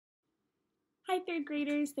Hi, third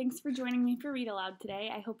graders. Thanks for joining me for Read Aloud today.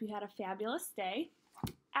 I hope you had a fabulous day.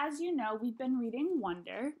 As you know, we've been reading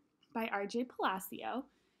Wonder by R.J. Palacio,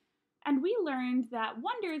 and we learned that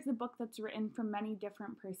Wonder is a book that's written from many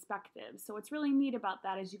different perspectives. So what's really neat about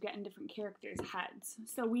that is you get in different characters' heads.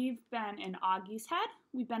 So we've been in Augie's head,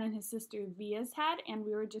 we've been in his sister Via's head, and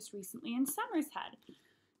we were just recently in Summer's head.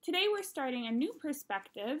 Today we're starting a new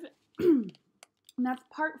perspective, and that's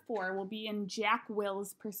part 4. We'll be in Jack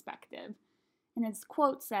Will's perspective. And its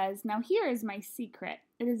quote says, "Now here is my secret.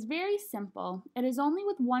 It is very simple. It is only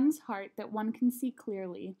with one's heart that one can see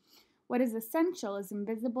clearly. What is essential is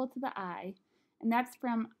invisible to the eye." And that's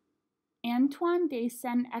from Antoine de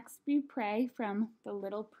Saint-Exupéry from The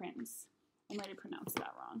Little Prince. I might have pronounced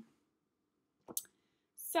that wrong.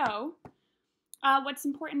 So, what's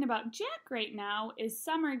important about Jack right now is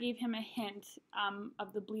Summer gave him a hint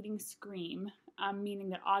of the bleeding scream, meaning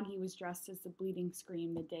that Augie was dressed as the bleeding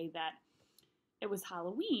scream the day that it was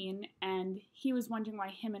Halloween, and he was wondering why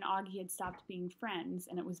him and Augie had stopped being friends,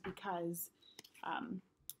 and it was because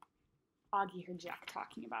Augie heard Jack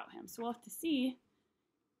talking about him. So we'll have to see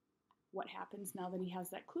what happens now that he has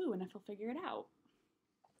that clue and if he'll figure it out.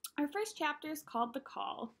 Our first chapter is called The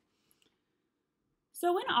Call.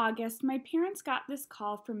 So in August, my parents got this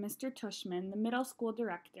call from Mr. Tushman, the middle school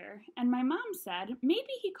director, and my mom said,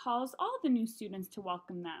 maybe he calls all the new students to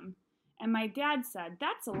welcome them. And my dad said,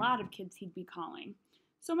 that's a lot of kids he'd be calling.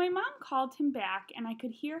 So my mom called him back, and I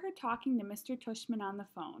could hear her talking to Mr. Tushman on the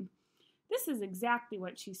phone. This is exactly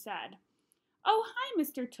what she said. "Oh, hi,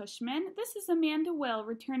 Mr. Tushman. This is Amanda Will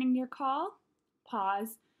returning your call."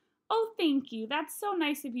 Pause. "Oh, thank you. That's so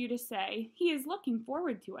nice of you to say. He is looking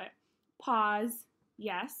forward to it." Pause.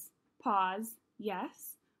 "Yes." Pause.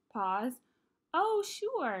 "Yes." Pause. "Oh,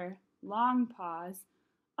 sure." Long pause.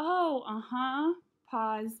 "Oh, uh-huh."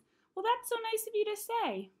 Pause. "Well, that's so nice of you to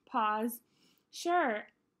say." Pause. "Sure."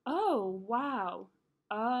 "Oh, wow."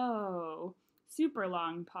 "Oh." Super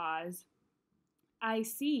long pause. "I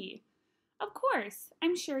see." "Of course.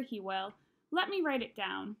 I'm sure he will. Let me write it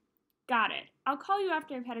down." "Got it. I'll call you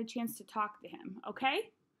after I've had a chance to talk to him,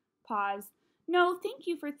 okay?" Pause. "No, thank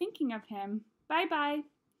you for thinking of him. Bye-bye."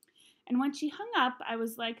 And when she hung up, I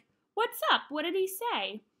was like, "What's up? What did he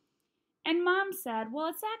say?" And Mom said, "Well,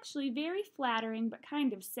 it's actually very flattering, but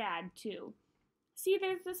kind of sad, too. See,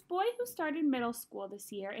 there's this boy who started middle school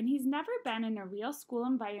this year, and he's never been in a real school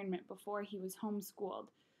environment before he was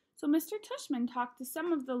homeschooled. So Mr. Tushman talked to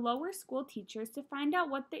some of the lower school teachers to find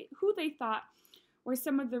out who they thought were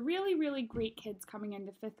some of the really, really great kids coming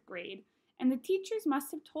into 5th grade. And the teachers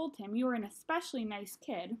must have told him you were an especially nice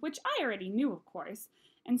kid, which I already knew, of course.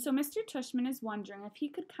 And so Mr. Tushman is wondering if he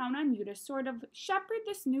could count on you to sort of shepherd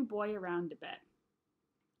this new boy around a bit."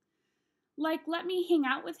 "Like, let me hang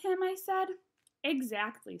out with him," I said.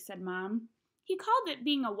 "Exactly," said Mom. "He called it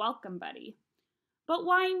being a welcome buddy." "But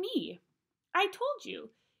why me?" "I told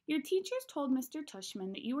you. Your teachers told Mr.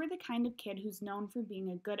 Tushman that you were the kind of kid who's known for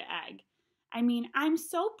being a good egg. I mean, I'm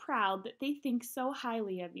so proud that they think so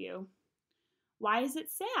highly of you." "Why is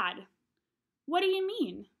it sad?" "What do you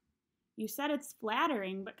mean?" "You said it's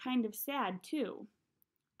flattering, but kind of sad, too."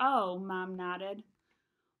 "Oh," Mom nodded.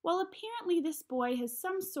 "Well, apparently this boy has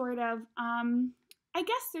some sort of, I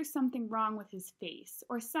guess there's something wrong with his face,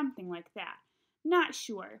 or something like that. Not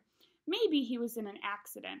sure. Maybe he was in an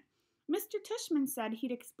accident. Mr. Tushman said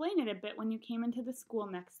he'd explain it a bit when you came into the school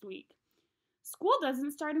next week. School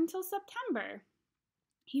doesn't start until September.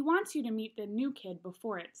 He wants you to meet the new kid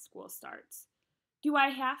before school starts." "Do I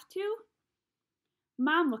have to?"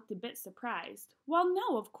 Mom looked a bit surprised. "Well,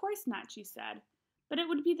 no, of course not," she said. "But it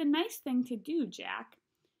would be the nice thing to do, Jack."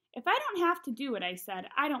 "If I don't have to do it," I said,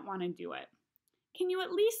 "I don't want to do it." "Can you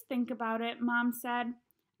at least think about it?" Mom said.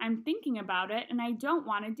 "I'm thinking about it, and I don't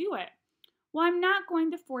want to do it." "Well, I'm not going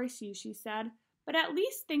to force you," she said, "but at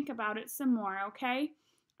least think about it some more, okay?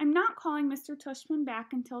 I'm not calling Mr. Tushman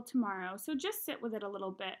back until tomorrow, so just sit with it a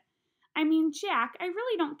little bit. I mean, Jack, I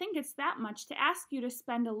really don't think it's that much to ask you to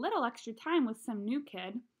spend a little extra time with some new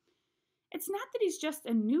kid." "It's not that he's just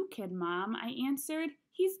a new kid, Mom," I answered.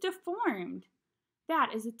 "He's deformed."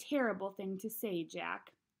 "That is a terrible thing to say,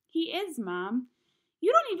 Jack." "He is, Mom.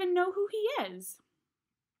 You don't even know who he is."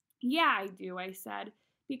 "Yeah, I do," I said,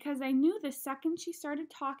 because I knew the second she started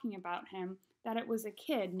talking about him that it was a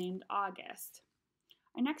kid named August.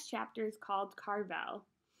 Our next chapter is called Carvel.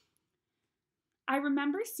 I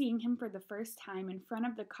remember seeing him for the first time in front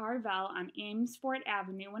of the Carvel on Amesfort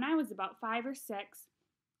Avenue when I was about 5 or 6.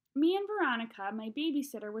 Me and Veronica, my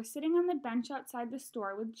babysitter, were sitting on the bench outside the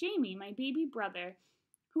store with Jamie, my baby brother,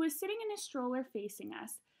 who was sitting in a stroller facing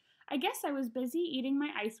us. I guess I was busy eating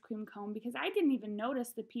my ice cream cone because I didn't even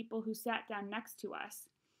notice the people who sat down next to us.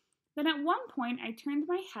 Then at one point I turned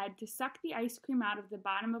my head to suck the ice cream out of the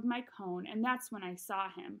bottom of my cone, and that's when I saw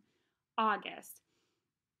him. August.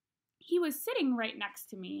 He was sitting right next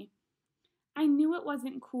to me. I knew it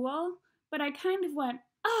wasn't cool, but I kind of went,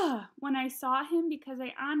 ugh, when I saw him because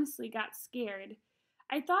I honestly got scared.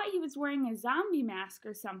 I thought he was wearing a zombie mask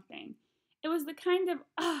or something. It was the kind of,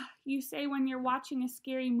 ugh, you say when you're watching a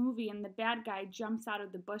scary movie and the bad guy jumps out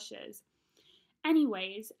of the bushes.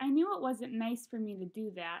 Anyways, I knew it wasn't nice for me to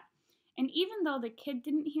do that. And even though the kid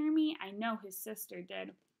didn't hear me, I know his sister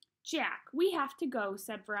did. Jack, we have to go,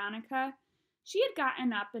 said Veronica. She had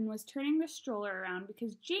gotten up and was turning the stroller around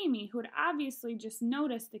because Jamie, who had obviously just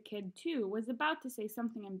noticed the kid too, was about to say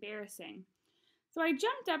something embarrassing. So I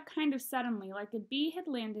jumped up kind of suddenly, like a bee had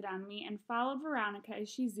landed on me, and followed Veronica as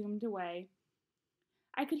she zoomed away.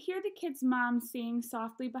 I could hear the kid's mom saying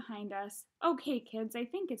softly behind us, "Okay, kids, I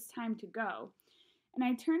think it's time to go." And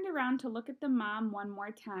I turned around to look at the mom one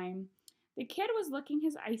more time. The kid was licking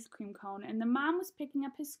his ice cream cone, and the mom was picking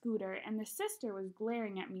up his scooter, and the sister was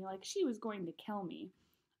glaring at me like she was going to kill me.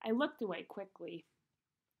 I looked away quickly.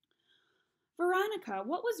 "Veronica,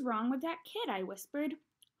 what was wrong with that kid?" I whispered.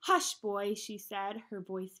 "Hush, boy," she said, her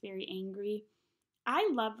voice very angry. I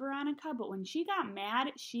love Veronica, but when she got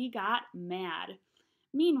mad, she got mad.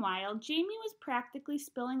 Meanwhile, Jamie was practically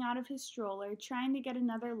spilling out of his stroller, trying to get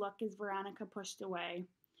another look as Veronica pushed away.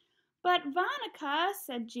 "But, Veronica,"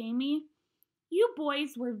 said Jamie. "You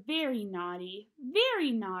boys were very naughty,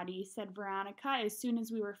 said Veronica as soon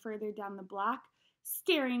as we were further down the block,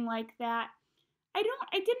 staring like that. I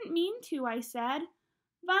didn't mean to," I said.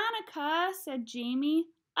 "Veronica," said Jamie.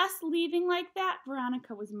 "Us leaving like that,"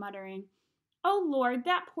 Veronica was muttering. "Oh, Lord,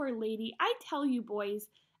 that poor lady. I tell you, boys,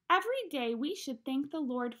 every day we should thank the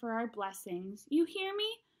Lord for our blessings. You hear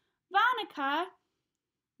me? Veronica."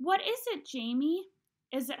 "What is it, Jamie?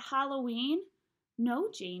 Is it Halloween?" "No,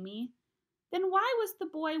 Jamie." "Then why was the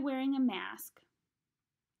boy wearing a mask?"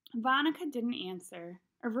 Veronica didn't answer.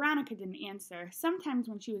 Sometimes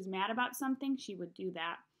when she was mad about something, she would do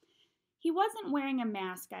that. "He wasn't wearing a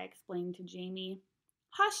mask," I explained to Jamie.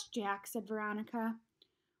 "Hush, Jack," said Veronica.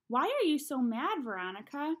 "Why are you so mad,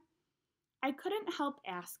 Veronica?" I couldn't help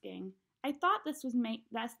asking. I thought this would make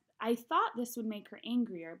her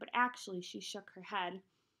angrier, but actually she shook her head.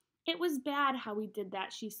 "It was bad how we did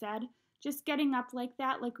that," she said, "just getting up like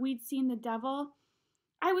that, like we'd seen the devil.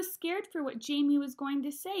 I was scared for what Jamie was going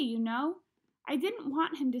to say, you know. I didn't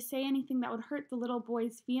want him to say anything that would hurt the little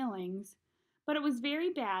boy's feelings. But it was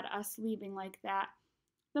very bad, us leaving like that.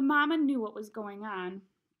 The mama knew what was going on."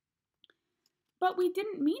 "But we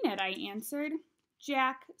didn't mean it," I answered.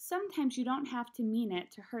 "Jack, sometimes you don't have to mean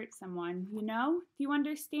it to hurt someone, you know? Do you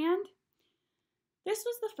understand?" This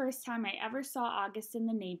was the first time I ever saw August in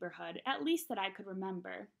the neighborhood, at least that I could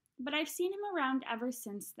remember. But I've seen him around ever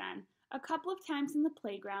since then, a couple of times in the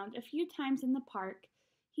playground, a few times in the park.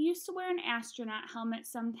 He used to wear an astronaut helmet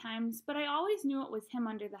sometimes, but I always knew it was him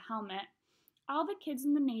under the helmet. All the kids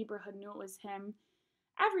in the neighborhood knew it was him.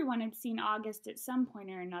 Everyone had seen August at some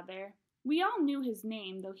point or another. We all knew his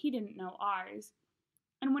name, though he didn't know ours.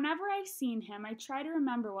 And whenever I've seen him, I try to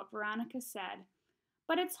remember what Veronica said.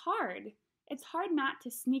 But it's hard. It's hard not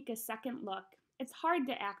to sneak a second look. It's hard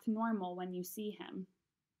to act normal when you see him.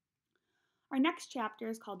 Our next chapter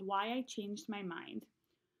is called Why I Changed My Mind.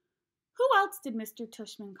 "Who else did Mr.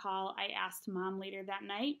 Tushman call?" I asked Mom later that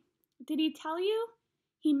night. "Did he tell you?"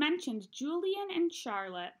 "He mentioned Julian and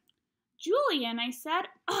Charlotte." "Julian," I said.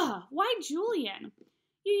 "Ugh, why Julian?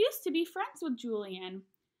 You used to be friends with Julian."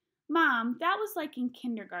 "Mom, that was like in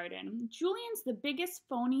kindergarten. Julian's the biggest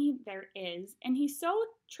phony there is, and he's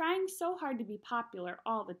trying so hard to be popular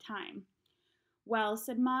all the time." "Well,"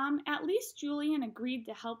 said Mom, "at least Julian agreed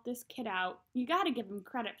to help this kid out. You gotta give him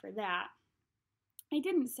credit for that." I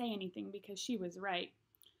didn't say anything because she was right.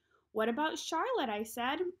 "What about Charlotte?" I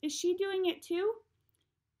said. "Is she doing it too?"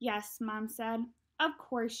 "Yes," Mom said. "Of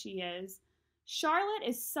course she is. Charlotte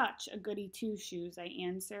is such a goody two-shoes," I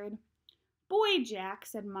answered. "Boy, Jack,"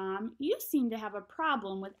 said Mom, "you seem to have a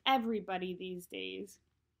problem with everybody these days."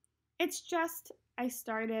 "It's just," I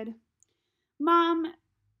started. "Mom,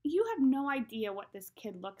 you have no idea what this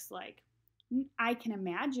kid looks like." "I can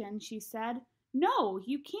imagine," she said. "No,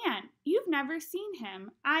 you can't. You've never seen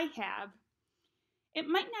him. I have." "It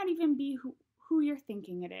might not even be who you're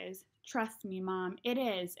thinking it is. Trust me, Mom, it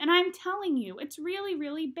is. And I'm telling you, it's really,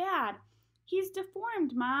 really bad. He's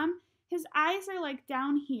deformed, Mom. His eyes are like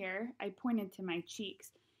down here," I pointed to my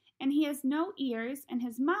cheeks, "and he has no ears, and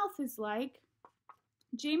his mouth is like—"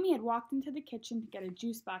 Jamie had walked into the kitchen to get a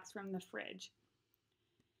juice box from the fridge.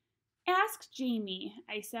 Ask Jamie,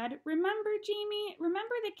 I said. Remember, Jamie?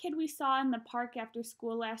 Remember the kid we saw in the park after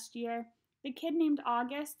school last year? The kid named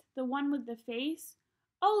August, the one with the face?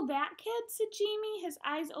 Oh, that kid, said Jamie, his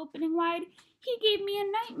eyes opening wide. He gave me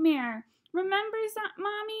a nightmare. Remember,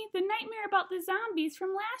 Mommy? The nightmare about the zombies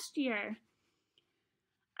from last year.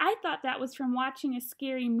 I thought that was from watching a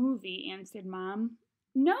scary movie, answered Mom.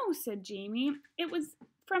 No, said Jamie. It was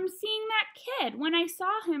from seeing that kid. When I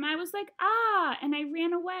saw him, I was like, ah, and I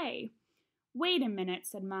ran away. Wait a minute,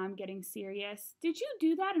 said Mom, getting serious. Did you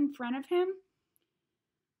do that in front of him?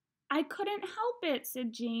 I couldn't help it,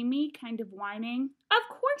 said Jamie, kind of whining. Of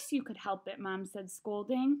course you could help it, Mom said,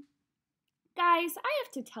 scolding. Guys, I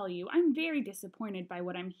have to tell you, I'm very disappointed by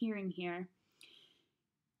what I'm hearing here.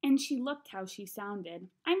 And she looked how she sounded.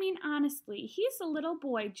 I mean, honestly, he's a little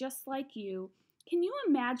boy just like you. Can you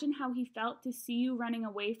imagine how he felt to see you running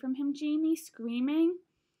away from him, Jamie, screaming?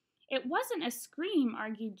 It wasn't a scream,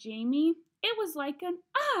 argued Jamie. It was like an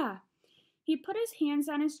ah! He put his hands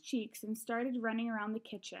on his cheeks and started running around the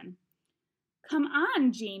kitchen. Come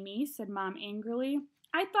on, Jamie, said Mom angrily.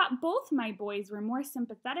 I thought both my boys were more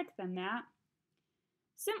sympathetic than that.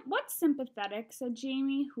 What's sympathetic, said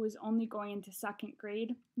Jamie, who was only going into second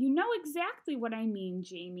grade. You know exactly what I mean,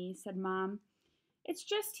 Jamie, said Mom. It's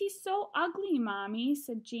just he's so ugly, Mommy,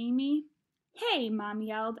 said Jamie. Hey, Mom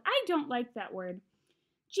yelled, I don't like that word.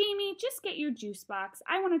 Jamie, just get your juice box.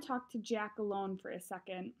 I want to talk to Jack alone for a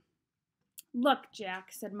second. Look, Jack,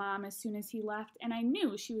 said Mom as soon as he left, and I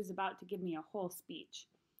knew she was about to give me a whole speech.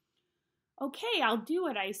 Okay, I'll do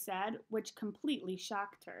it, I said, which completely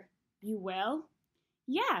shocked her. You will?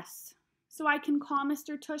 Yes. So I can call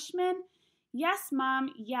Mr. Tushman? Yes,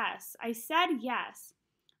 Mom, yes. I said yes.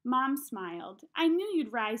 Mom smiled. I knew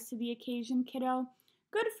you'd rise to the occasion, kiddo.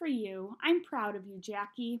 Good for you. I'm proud of you,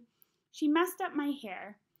 Jackie. She messed up my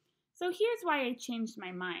hair. So here's why I changed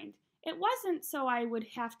my mind. It wasn't so I would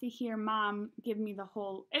have to hear Mom give me the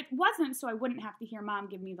whole... It wasn't so I wouldn't have to hear Mom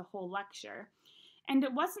give me the whole lecture. And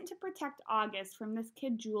it wasn't to protect August from this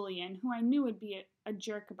kid Julian, who I knew would be a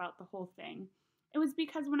jerk about the whole thing. It was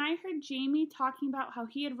because when I heard Jamie talking about how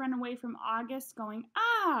he had run away from August going,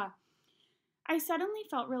 ah, I suddenly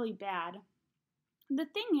felt really bad. The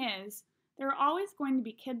thing is, there are always going to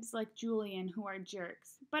be kids like Julian who are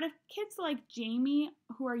jerks. But if kids like Jamie,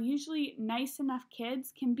 who are usually nice enough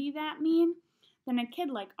kids, can be that mean, then a kid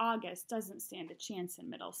like August doesn't stand a chance in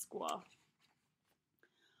middle school.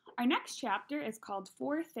 Our next chapter is called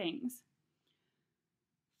 4 Things.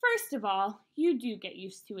 First of all, you do get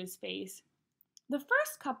used to his face. The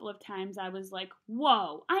first couple of times I was like,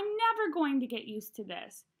 whoa, I'm never going to get used to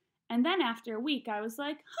this. And then after a week I was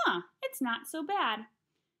like, it's not so bad.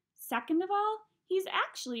 Second of all, he's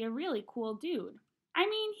actually a really cool dude. I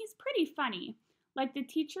mean, he's pretty funny. Like the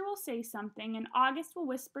teacher will say something and August will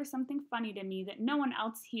whisper something funny to me that no one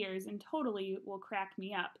else hears and totally will crack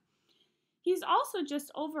me up. He's also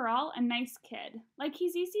just overall a nice kid. Like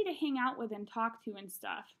he's easy to hang out with and talk to and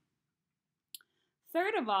stuff.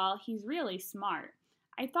 Third of all, he's really smart.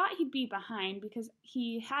 I thought he'd be behind because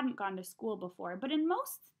he hadn't gone to school before, but in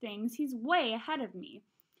most things, he's way ahead of me.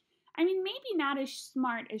 I mean, maybe not as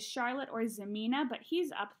smart as Charlotte or Zamina, but he's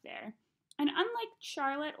up there. And unlike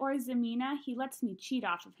Charlotte or Zamina, he lets me cheat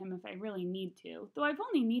off of him if I really need to, though I've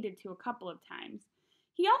only needed to a couple of times.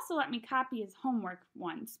 He also let me copy his homework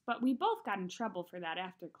once, but we both got in trouble for that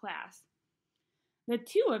after class. The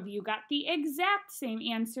 2 of you got the exact same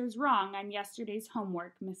answers wrong on yesterday's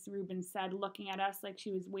homework, Miss Rubin said, looking at us like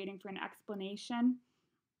she was waiting for an explanation.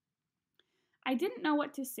 I didn't know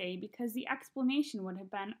what to say because the explanation would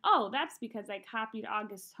have been, oh, that's because I copied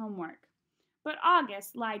August's homework. But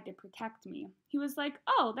August lied to protect me. He was like,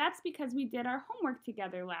 oh, that's because we did our homework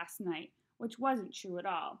together last night, which wasn't true at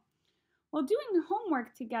all. Well, doing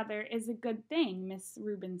homework together is a good thing, Miss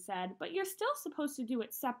Rubin said, but you're still supposed to do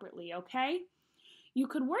it separately, okay? You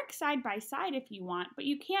could work side by side if you want, but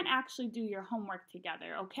you can't actually do your homework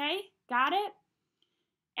together, okay? Got it?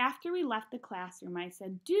 After we left the classroom, I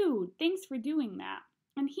said, dude, thanks for doing that.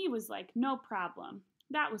 And he was like, no problem.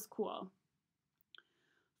 That was cool.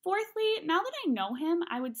 Fourthly, now that I know him,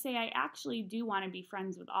 I would say I actually do want to be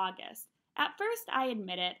friends with August. At first, I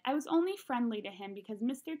admit it, I was only friendly to him because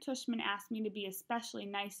Mr. Tushman asked me to be especially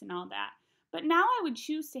nice and all that. But now I would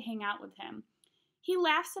choose to hang out with him. He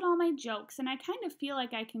laughs at all my jokes, and I kind of feel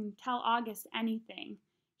like I can tell August anything.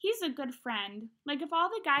 He's a good friend. Like if all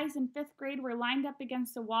the guys in 5th grade were lined up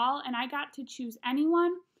against a wall and I got to choose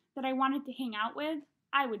anyone that I wanted to hang out with,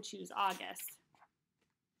 I would choose August.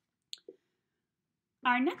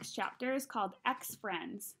 Our next chapter is called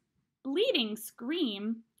Ex-Friends. Bleeding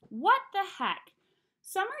scream? What the heck?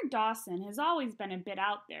 Summer Dawson has always been a bit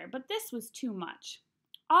out there, but this was too much.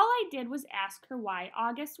 All I did was ask her why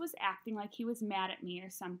August was acting like he was mad at me or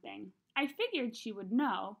something. I figured she would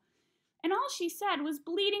know, and all she said was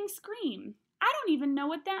bleeding scream. I don't even know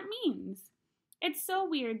what that means. It's so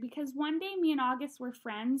weird because one day me and August were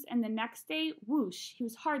friends, and the next day, whoosh, he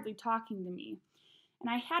was hardly talking to me, and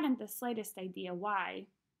I hadn't the slightest idea why.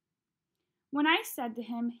 When I said to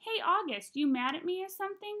him, "Hey August, you mad at me or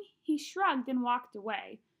something?" he shrugged and walked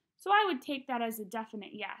away, so I would take that as a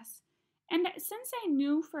definite yes. And since I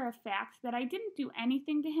knew for a fact that I didn't do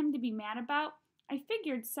anything to him to be mad about, I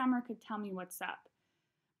figured Summer could tell me what's up.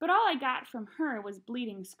 But all I got from her was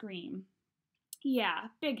bleeding scream. Yeah,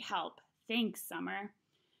 big help. Thanks, Summer.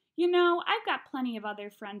 You know, I've got plenty of other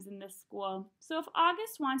friends in this school, so if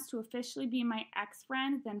August wants to officially be my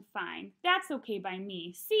ex-friend, then fine. That's okay by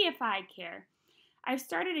me. See if I care. I've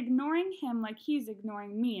started ignoring him like he's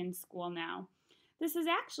ignoring me in school now. This is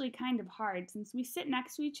actually kind of hard since we sit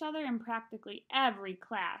next to each other in practically every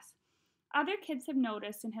class. Other kids have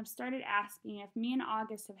noticed and have started asking if me and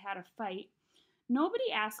August have had a fight.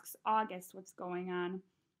 Nobody asks August what's going on.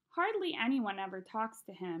 Hardly anyone ever talks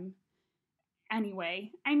to him.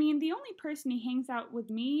 Anyway, the only person he hangs out with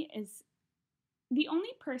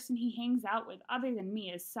other than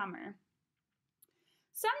me is Summer.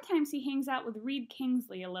 Sometimes he hangs out with Reed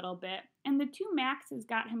Kingsley a little bit, and the two Maxes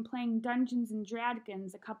got him playing Dungeons and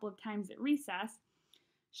Dragons a couple of times at recess.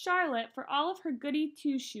 Charlotte, for all of her goody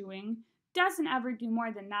two-shoeing, doesn't ever do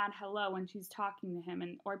more than nod hello when she's talking to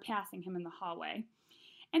him or passing him in the hallway.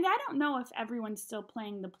 And I don't know if everyone's still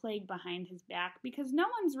playing the Plague behind his back because no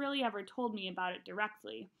one's really ever told me about it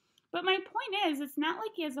directly. But my point is, it's not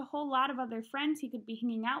like he has a whole lot of other friends he could be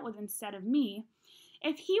hanging out with instead of me.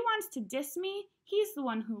 If he wants to diss me, he's the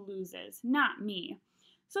one who loses, not me.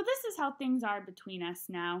 So this is how things are between us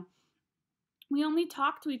now. We only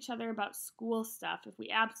talk to each other about school stuff if we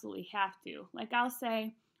absolutely have to. Like I'll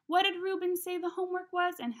say, "What did Ruben say the homework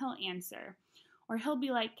was?" and he'll answer. Or he'll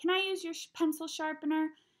be like, "Can I use your pencil sharpener?"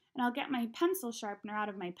 And I'll get my pencil sharpener out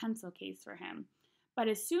of my pencil case for him. But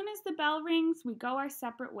as soon as the bell rings, we go our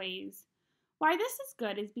separate ways. Why this is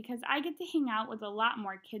good is because I get to hang out with a lot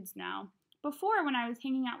more kids now. Before, when I was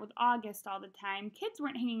hanging out with August all the time, kids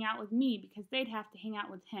weren't hanging out with me because they'd have to hang out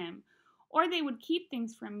with him. Or they would keep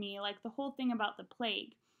things from me, like the whole thing about the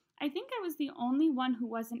plague. I think I was the only one who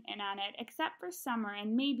wasn't in on it, except for Summer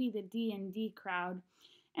and maybe the D&D crowd.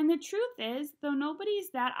 And the truth is, though nobody's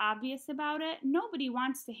that obvious about it, nobody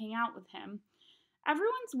wants to hang out with him.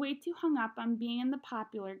 Everyone's way too hung up on being in the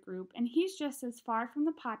popular group, and he's just as far from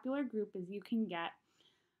the popular group as you can get.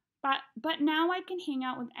 But now I can hang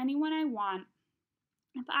out with anyone I want.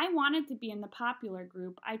 If I wanted to be in the popular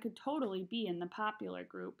group, I could totally be in the popular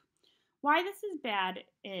group. Why this is bad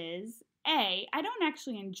is, A, I don't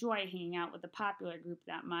actually enjoy hanging out with the popular group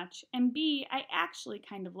that much, and B, I actually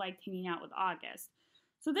kind of liked hanging out with August.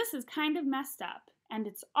 So this is kind of messed up, and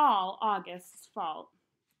it's all August's fault.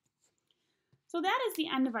 So that is the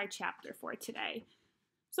end of our chapter for today.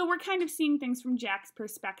 So we're kind of seeing things from Jack's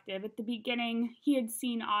perspective. At the beginning, he had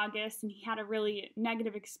seen August, and he had a really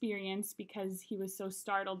negative experience because he was so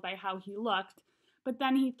startled by how he looked. But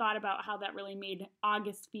then he thought about how that really made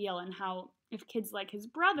August feel, and how if kids like his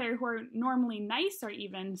brother, who are normally nice, are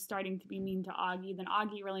even starting to be mean to Augie, then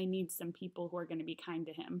Augie really needs some people who are going to be kind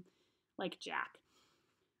to him, like Jack.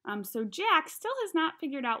 So Jack still has not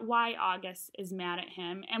figured out why August is mad at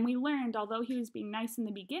him, and we learned, although he was being nice in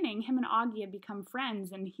the beginning, him and Augie had become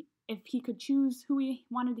friends, and if he could choose who he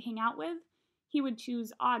wanted to hang out with, he would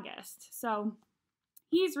choose August. So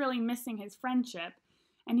he's really missing his friendship,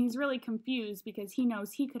 and he's really confused because he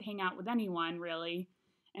knows he could hang out with anyone, really,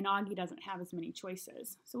 and Augie doesn't have as many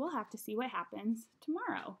choices. So we'll have to see what happens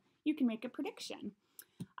tomorrow. You can make a prediction.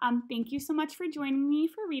 Thank you so much for joining me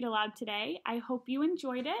for Read Aloud today. I hope you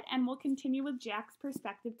enjoyed it, and we'll continue with Jack's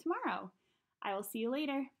perspective tomorrow. I will see you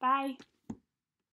later. Bye.